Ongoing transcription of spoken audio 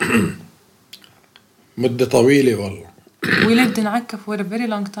مدة طويلة والله. We lived in Akka for a very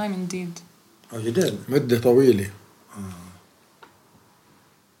long time indeed. Oh, you did? مدة طويلة.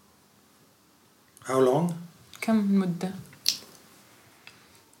 How long? كم مدة؟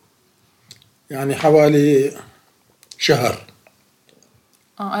 يعني حوالي شهر.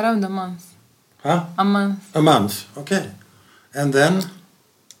 Around a month. Huh? A month. A month. Okay. And then?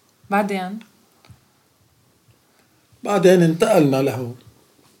 بعدين انتقلنا له.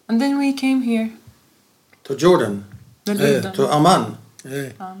 And then we came here. To Jordan? To Amman?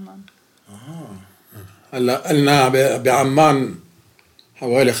 ايه. Amman. هلا قلنا بعمان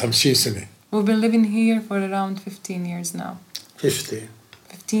حوالي 50 سنة. We've been living here for around 15 years now. 50.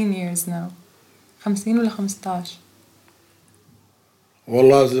 15 years now. 50 ولا 15؟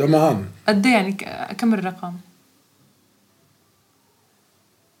 والله زمان. قد ايه يعني كم الرقم؟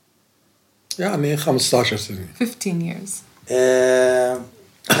 يعني 15 سنة. 15 years.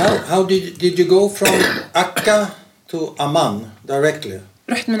 How did you go from Akka to Amman directly?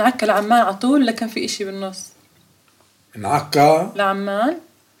 رحت من عكا لعمان على طول ولا كان في إشي بالنص؟ من عكا لعمان؟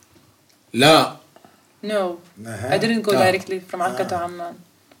 لا. No. I didn't go directly from Akka to Amman.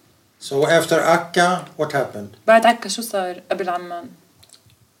 So after Akka, what happened? بعد عكا شو صار قبل عمان؟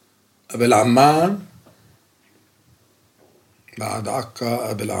 قبل عمان. بعد عكا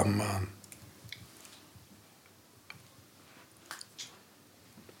قبل عمان.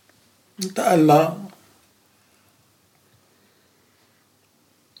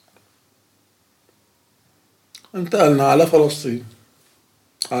 انتقلنا على فلسطين،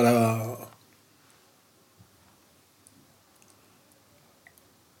 على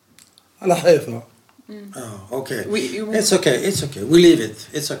حيفا. Oh, okay. It's okay. It's okay. We leave it.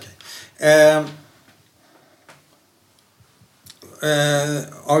 It's okay.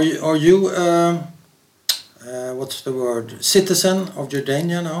 Are you what's the word? Citizen of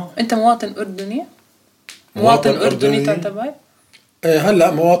Jordania now? أنت مواطن أردني؟ مواطن أردني تعتبر؟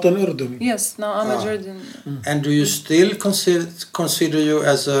 هلا مواطن أردني. Yes, now I'm a Jordan. And do you still consider you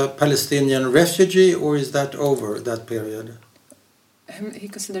as a Palestinian refugee, or is that over that period? He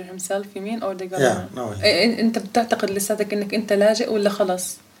considered himself, you mean, or the government? Yeah, no. أنت بتعتقد لساتك إنك أنت لاجئ ولا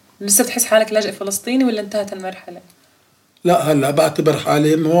خلص؟ لسه بتحس حالك لاجئ فلسطيني ولا انتهت المرحلة؟ لا هلا بعتبر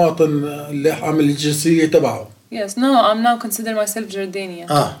حالي مواطن اللي حامل الجنسية تبعه. Yes, no, I'm now consider myself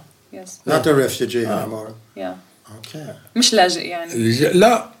Jordanian. Yes. Not a refugee anymore. Yeah. Okay. مش لاجئ يعني.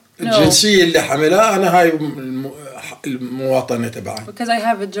 لا الجنسية اللي حاملها أنا هاي المواطنة تبعي. Because I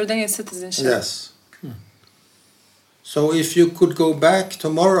have a Jordanian citizenship. Yes. So if you could go back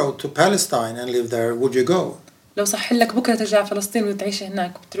tomorrow to Palestine and live there, would you go? لو صح لك بكرة ترجع فلسطين وتعيش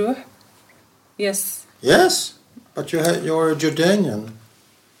هناك بتروح؟ Yes. Yes, but you're a Jordanian.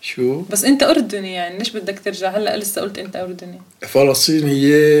 شو؟ بس أنت أردني يعني ليش بدك ترجع هلا لسه قلت أنت أردني؟ فلسطين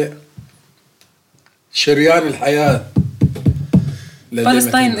هي شريان الحياة.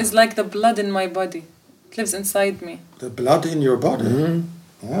 Palestine is like the blood in my body. It lives inside me. The blood in your body?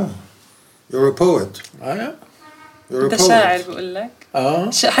 Yeah. You're a poet. You're a poet. أنت شاعر بقول لك.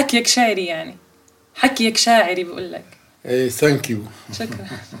 حكيك شاعري يعني. حكيك شاعري بقول لك. Thank you. شكرا.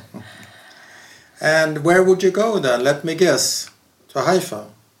 And where would you go then? Let me guess. To Haifa.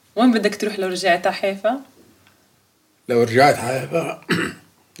 وين بدك تروح لو رجعت على حيفا؟ لو رجعت حيفا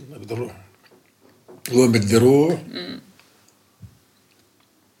بدي أروح. وين بدي أروح؟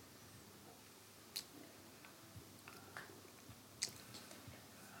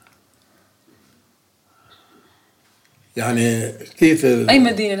 يعني كيف أي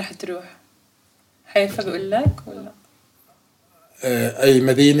مدينة رح تروح؟ حيفا بقول لك ولا؟ أي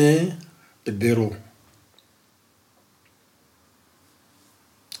مدينة بدي أروح.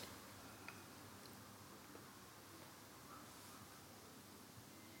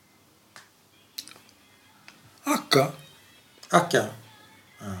 Akka. Akka.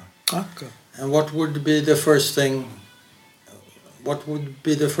 Akka. And what would be the first thing? What would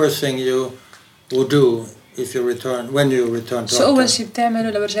be the first thing you would do if you return when you return to Akka? شو أول شيء بتعمله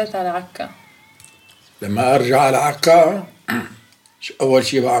لو رجعت على عكا؟ لما أرجع على عكا شو أول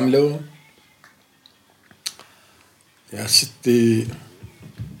شيء بعمله؟ يا ستي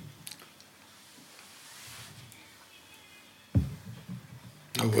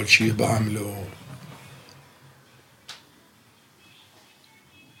أول شيء بعمله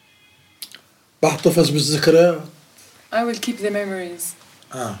بحتفظ بالذكريات. I will keep the memories.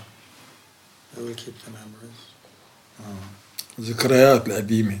 I will keep the memories. ذكريات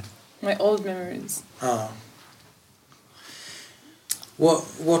القديمة. My old memories.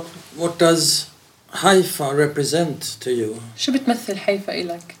 What does Haifa represent to you? شو بتمثل حيفا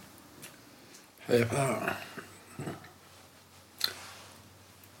إلك؟ حيفا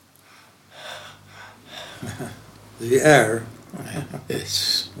the air,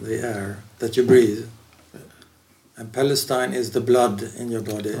 Yes. the air that you breathe. And Palestine is the blood in your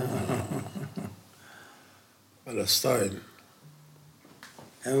body. Palestine.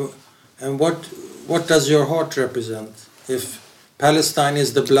 And what does your heart represent? If Palestine is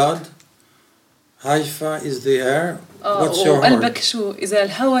the blood, Haifa is the air, what's your heart? قلبك شو؟ إذا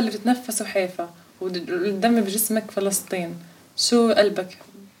الهواء اللي بتتنفسه حيفا والدم بجسمك فلسطين، شو قلبك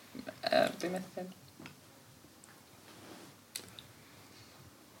بيمثل؟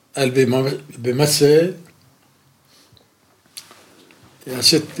 قلبي بيمثل يا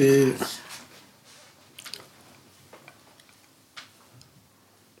ستي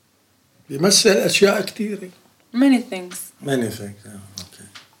بيمثل أشياء كثيرة. Many things. Many things, yeah, okay.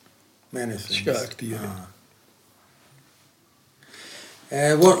 Many things. أشياء كثيرة.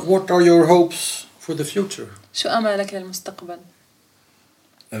 What are your hopes for the future? شو أمالك للمستقبل؟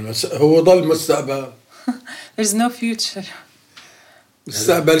 هو ضل مستقبل. There's no future.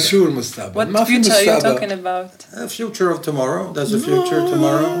 مستقبل شو المستقبل؟ What ما في future are you مستقبل. talking about? A future of tomorrow. There's a future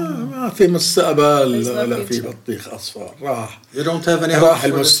tomorrow. ما في مستقبل There's no ولا في future. بطيخ أصفر. راح. You don't have any راح hope for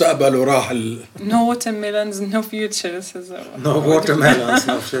المستقبل وراح No watermelons, no future. This is a no watermelons,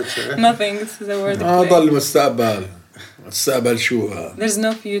 no future. nothing. This is a word. ما play. ضل مستقبل. مستقبل شو هذا؟ There's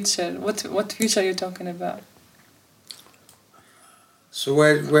no future. What future are you talking about? So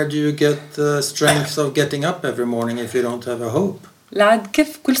where do you get the strength of getting up every morning if you don't have a hope? لعد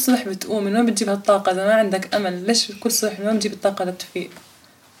كيف كل صبح بتقوم من وين بتجيب هالطاقة إذا ما عندك أمل؟ ليش كل صبح من وين بتجيب الطاقة لتفيق؟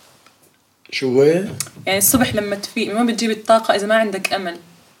 شو هو؟ يعني الصبح لما تفيق من وين بتجيب الطاقة إذا ما عندك أمل؟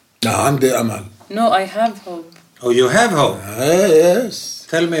 لا عندي أمل. No, I have hope. Oh, you have hope. Yes.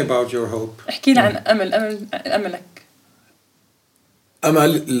 Tell me about your hope. احكي لي عن أملك.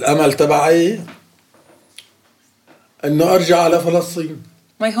 الأمل تبعي إنه أرجع على فلسطين.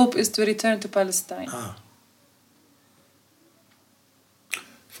 My hope is to return to Palestine.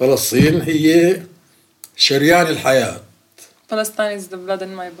 فلسطين هي شريان الحياة. Palestine is the blood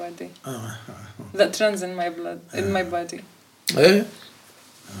in my body. That runs in my blood, in my body. إيه؟ Okay.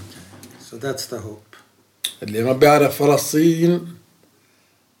 So that's the hope. اللي ما بيعرف فلسطين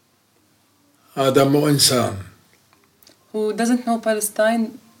هذا مو إنسان. Who doesn't know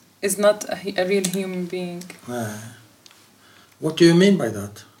Palestine is not a real human being. What do you mean by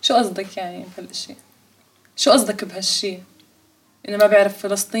that? شو قصدك يعني بهالشيء؟ شو قصدك بهالشيء؟ إنه ما بيعرف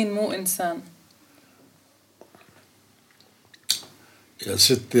فلسطين مو إنسان. يا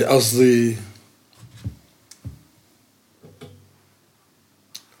ستي قصدي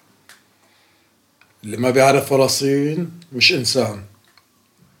اللي ما بيعرف فلسطين مش إنسان.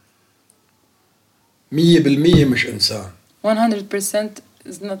 100% مش إنسان. 100%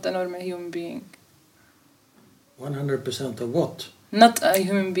 is not a normal human being. 100% of what? Not a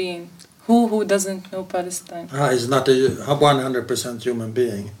human being. Who doesn't know Palestine? Is not a 100% human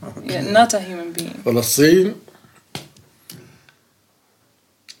being. Okay. Yeah, not a human being. فلسطين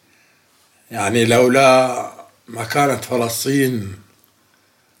يعني لولا ما كانت فلسطين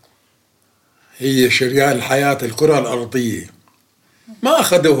هي شريان الحياة الكرة الأرضية ما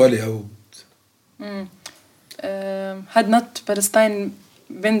أخذوها اليهود. Had not Palestine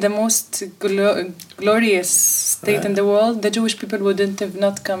been the most glorious state in the world, the Jewish people wouldn't have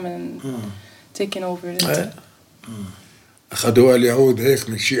not come and taken over it. أخذوها اليهود هيك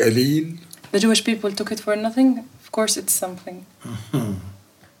من شيء قليل. The Jewish people took it for nothing. Of course, it's something.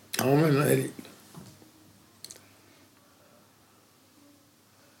 من قليل.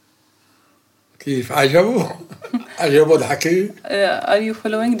 كيف عجبه؟ عجبه الحكي؟ Are you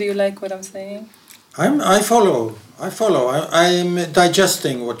following? Do you like what I'm saying? I follow. I'm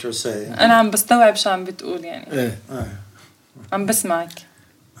digesting what you're saying. أنا عم بستوعب شو عم بتقول يعني. إيه. عم بسمعك.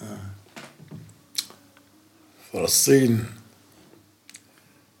 فلسطين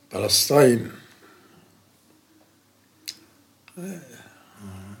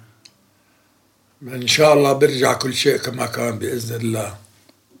إن شاء الله بيرجع كل شيء كما كان بإذن الله.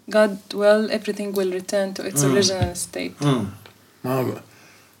 God will, everything will return to its original state.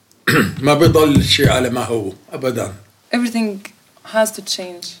 ما بيضل شيء على ما هو أبدا. Everything has to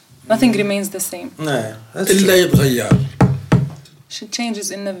change. Nothing remains the same. إلا يتغير. Change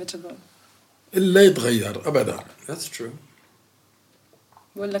is inevitable. إلا يتغير أبدا. That's true.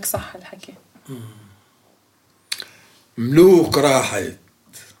 بقول لك صح الحكي. ملوك راحت.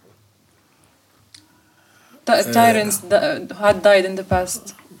 Tyrants had died in the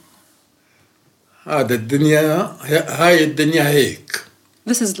past. هذا الدنيا هاي الدنيا هيك.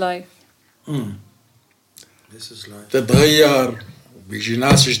 This is life. This is life. تتغير بيجي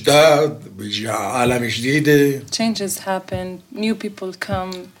ناس جداد بيجي عالم جديدة. Changes happen. New people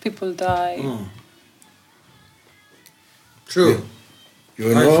come. People die. True.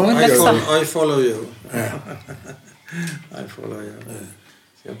 You know, I follow you. I follow you.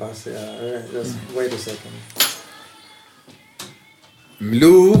 Just wait a second.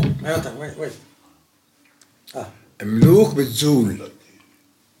 ملوك Wait. ملوك بتزول.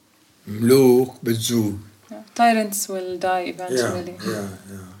 ملوك بتزول. Tyrants will die eventually. Yeah.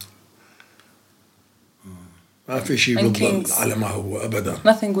 ما في شيء بيضل على ما هو أبدا.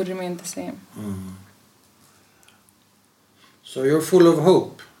 Nothing will remain the same. So you're full of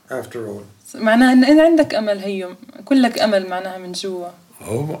hope after all. معناها إن عندك أمل هيو كلك أمل معناها من جوا.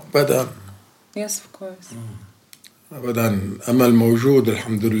 أبدا. Yes, of course. أبدا أمل موجود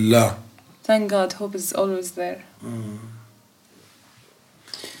الحمد لله. Thank God, hope is always there.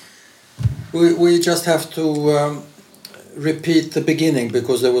 We just have to repeat the beginning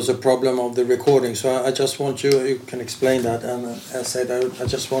because there was a problem of the recording. So I just want you can explain that. And as I said, I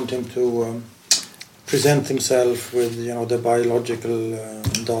just want him to present himself with, the biological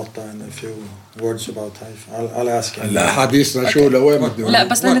data and a few words about Haifa. I'll ask him. لا حديثنا شو لوين بده لا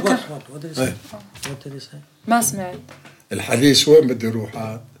بس أنا What did he say? What did he say? ما سمعت. الحديث وين بده يروح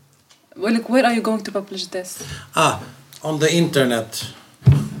هذا؟ بقول لك where are you going to publish this? On the internet.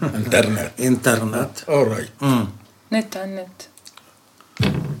 Internet. All right. نت على النت.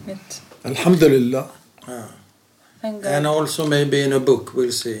 نت. الحمد لله. Thank God. And also maybe in a book,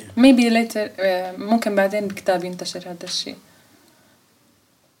 we'll see. Maybe later ممكن بعدين بكتاب ينتشر هذا الشيء.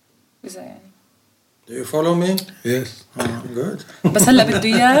 إذا يعني. Do you follow me? Yes. Good. بس هلا بده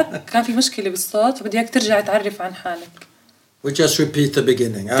إياك كان في مشكلة بالصوت فبدي إياك ترجع تعرف عن حالك. We just repeat the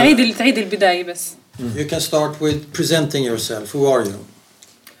beginning. تعيد البداية بس. You can start with presenting yourself. Who are you?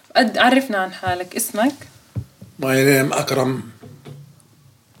 عرفنا عن حالك. اسمك؟ My name أكرم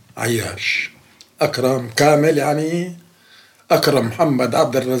عياش. أكرم كامل يعني أكرم محمد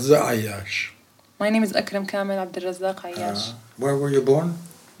عبد الرزاق عياش. My name is أكرم كامل عبد الرزاق عياش. Where were you born?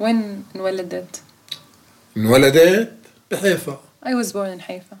 وين انولدت؟ انولدت بحيفا. I was born in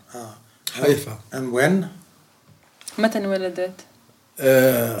حيفا. حيفا. And when? متى انولدت؟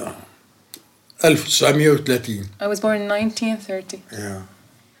 1930. I was born in 1930. Yeah.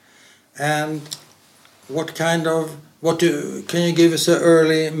 And can you give us an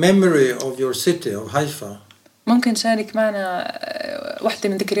early memory of your city, of Haifa? ممكن تشارك معنا واحدة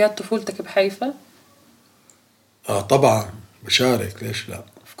من ذكريات طفولتك بحيفا؟ طبعا بشارك ليش لا؟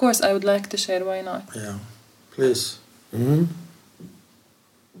 Of course I would like to share, why not? Yeah, please.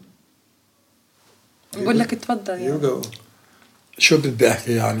 بقول لك تفضل يعني. You go. شو بدي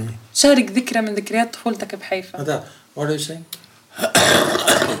أحكي يعني؟ شارك ذكرى من ذكريات طفولتك بحيفا. What are you saying?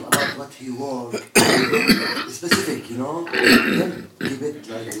 About what he wore, specific, Then keep it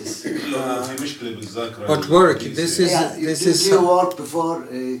like this. What work? This is. You work before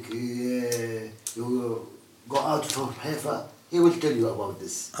you go out for Haifa. He will tell you about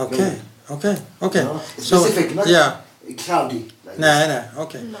this. Okay. Specific, not cloudy. No.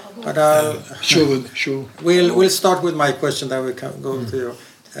 Okay. But شو. We'll start with my question. Then we can go to your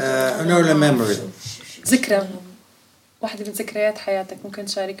an early memory. ذكرى. واحدة من ذكريات حياتك ممكن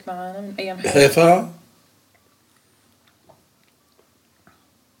تشارك معنا من أيام حياتك. حيفا.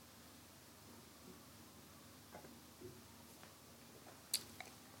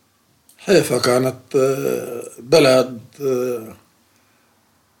 حيفا كانت بلد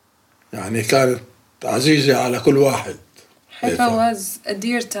يعني كانت عزيزة على كل واحد. حيفا was a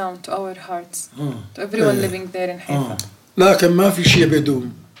dear town to our hearts, to everyone living there in حيفا. لكن ما في شيء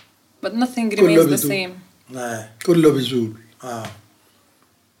بيدوم. But nothing remains the same. كله بيزول.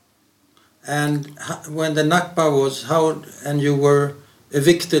 And when the Nakba was, and you were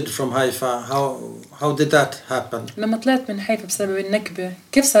evicted from Haifa, how did that happen? لما طلعت من حيفا بسبب النكبة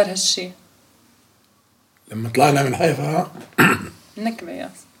كيف صار هالشي؟ لما طلعنا من حيفا النكبة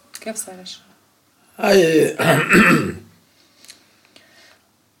يا كيف صار هالشي؟ هاي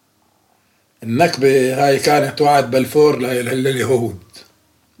النكبة هاي كانت وعد بلفور لليهود.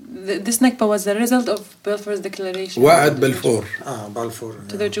 This Nakba was the result of Balfour's declaration. وعد بلفور. Balfour.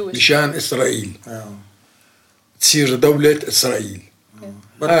 To the Jewish. مشان إسرائيل. تصير دولة إسرائيل.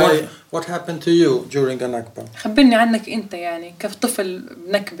 But what happened to you during the Nakba? خبرني عنك أنت يعني كيف طفل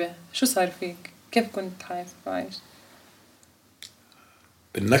بنكبة شو صار فيك؟ كيف كنت عايش؟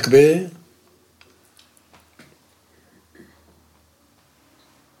 بالنكبة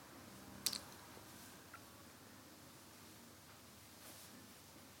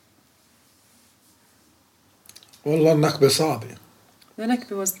والله النكبة صعبة. The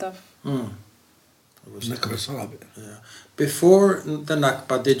Nakba was tough. النكبة صعبة. Before the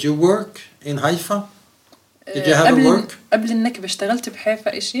Nakba, did you work in Haifa? Did you have a work? قبل النكبة اشتغلت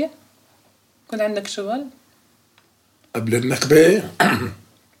بحيفا إشي؟ كنت عندك شغل؟ قبل النكبة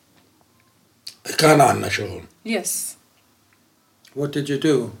كان عنا شغل. Yes. What did you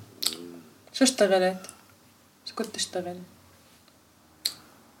do? شو اشتغلت؟ شو كنت تشتغل؟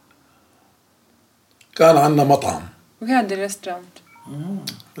 كان عنا مطعم. We had a restaurant.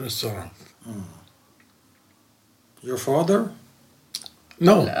 ريستوران. Your father?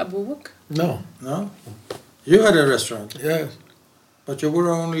 No. أبوك؟ No. No? You had a restaurant, Yes. but you were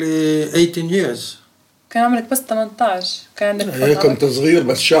only 18 years. كان عمرك بس 18. كان عندك هي فترة. كنت صغير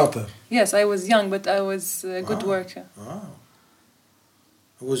بس شاطر. Yes, I was young, but I was a good worker. Wow.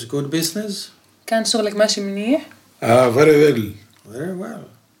 It was good business? كان شغلك ماشي منيح؟ Very well. Very well.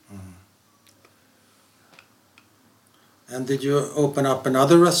 And did you open up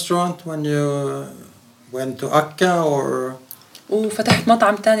another restaurant when you went to Akka or? وفتحت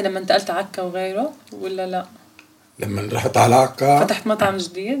مطعم تاني لما انتقلت عكا وغيره ولا لا؟ لما رحت على عكا فتحت مطعم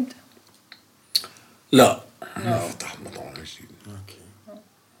جديد؟ لا ما فتحت مطعم جديد. Okay.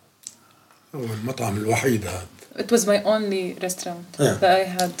 هو المطعم الوحيد هذا. It was my only restaurant Yeah. that I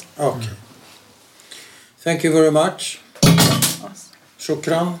had. Okay. Thank you very much. Awesome.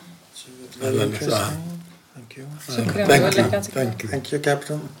 Shukran. Very أهلاً interesting. وسهلاً. Thank you. شكرا. Thank بقول you. لك يعطيك Thank you. Thank you,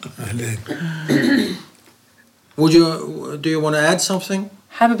 Captain. أهلين. Do you want to add something?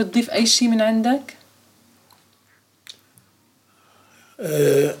 حابب تضيف أي شيء من عندك؟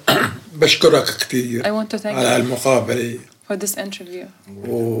 بشكرك كثير I want to thank على you هالمقابلة for this interview.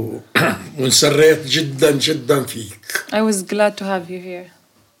 وانسريت جدا جدا فيك. I was glad to have you here.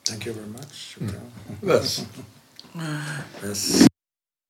 Thank you very much. Shukran. بس. Yes.